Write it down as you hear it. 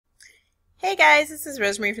Hey guys, this is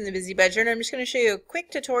Rosemary from the Busy Budger, and I'm just going to show you a quick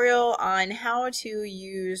tutorial on how to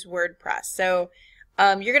use WordPress. So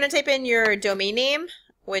you're going to type in your domain name,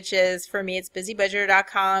 which is, for me, it's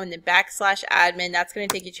busybudger.com, and then /admin. That's going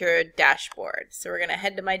to take you to your dashboard. So we're going to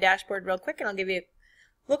head to my dashboard real quick, and I'll give you a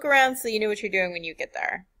look around so you know what you're doing when you get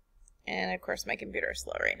there. And of course, my computer is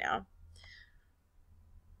slow right now.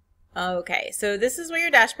 Okay, so this is what your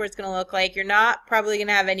dashboard's going to look like. You're not probably going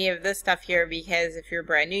to have any of this stuff here because if you're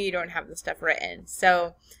brand new, you don't have the stuff written.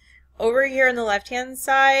 So over here on the left-hand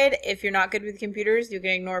side, if you're not good with computers, you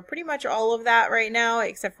can ignore pretty much all of that right now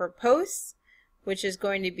except for posts, which is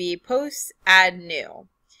going to be posts, add new.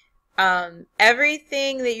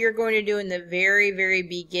 Everything that you're going to do in the very, very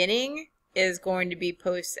beginning is going to be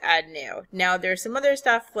posts, add new. Now, there's some other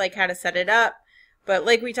stuff like how to set it up. But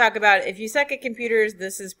like we talk about, if you suck at computers,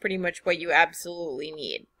 this is pretty much what you absolutely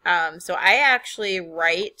need. So I actually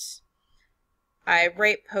write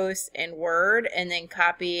posts in Word and then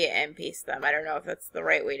copy and paste them. I don't know if that's the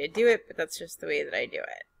right way to do it, but that's just the way that I do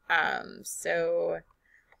it. So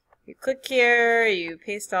you click here, you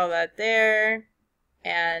paste all that there,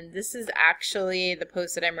 and this is actually the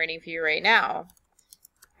post that I'm writing for you right now.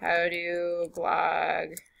 How to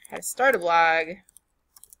start a blog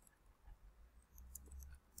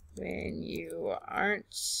when you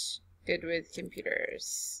aren't good with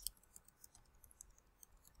computers.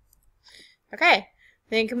 Okay,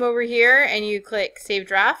 then come over here and you click Save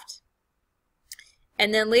Draft.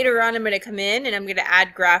 And then later on I'm going to come in and I'm going to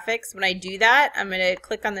add graphics. When I do that, I'm going to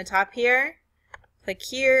click on the top here, click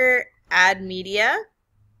here, Add Media.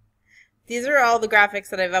 These are all the graphics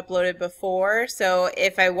that I've uploaded before, so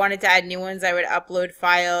if I wanted to add new ones, I would upload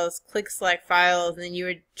files, click select files, and then you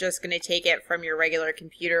were just going to take it from your regular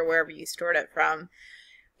computer, wherever you stored it from.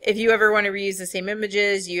 If you ever want to reuse the same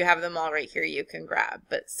images, you have them all right here you can grab.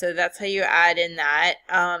 So that's how you add in that.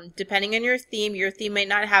 Depending on your theme might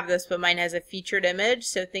not have this, but mine has a featured image,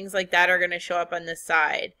 so things like that are going to show up on this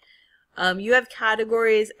side. You have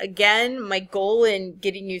categories. Again, my goal in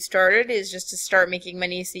getting you started is just to start making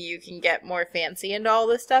money so you can get more fancy into all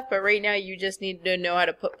this stuff. But right now you just need to know how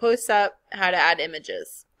to put posts up, how to add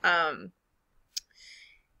images. And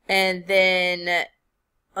then,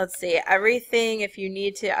 let's see, everything, if you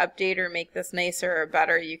need to update or make this nicer or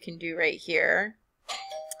better, you can do right here.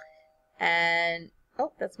 And,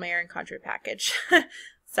 oh, that's my Erin Contra package.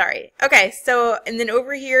 Sorry. Okay, so, and then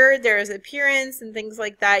over here, there's appearance and things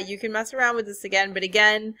like that. You can mess around with this again, but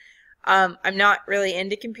again, I'm not really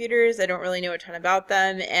into computers. I don't really know a ton about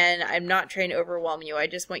them, and I'm not trying to overwhelm you. I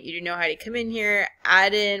just want you to know how to come in here,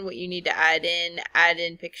 add in what you need to add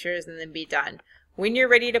in pictures, and then be done. When you're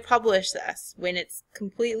ready to publish this, when it's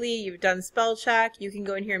completely, you've done spell check, you can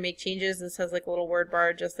go in here and make changes. This has like a little word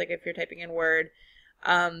bar, just like if you're typing in Word.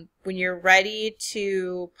 When you're ready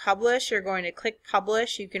to publish, you're going to click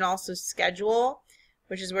publish. You can also schedule,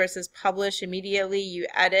 which is where it says publish immediately. You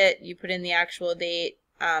edit, you put in the actual date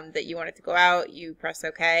that you want it to go out, you press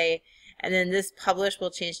OK, and then this publish will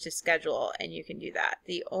change to schedule, and you can do that.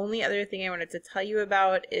 The only other thing I wanted to tell you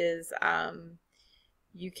about is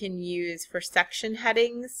you can use for section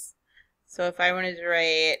headings. So if I wanted to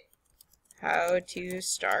write how to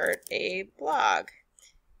start a blog,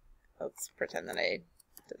 let's pretend that I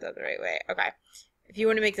did that the right way. Okay. If you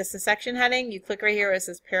want to make this a section heading, you click right here where it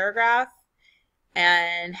says paragraph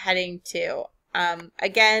and heading 2.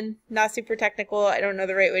 Again, not super technical. I don't know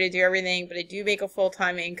the right way to do everything, but I do make a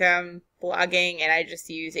full-time income blogging, and I just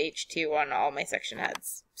use H2 on all my section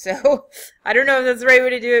heads. So I don't know if that's the right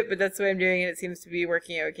way to do it, but that's the way I'm doing it. It seems to be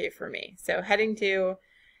working okay for me. So heading 2.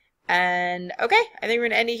 And okay, I think we're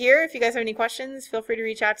going to end it here. If you guys have any questions, feel free to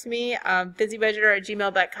reach out to me,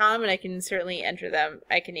 busybudger@gmail.com, and I can certainly answer them.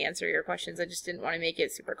 I can answer your questions. I just didn't want to make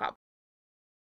it super complicated.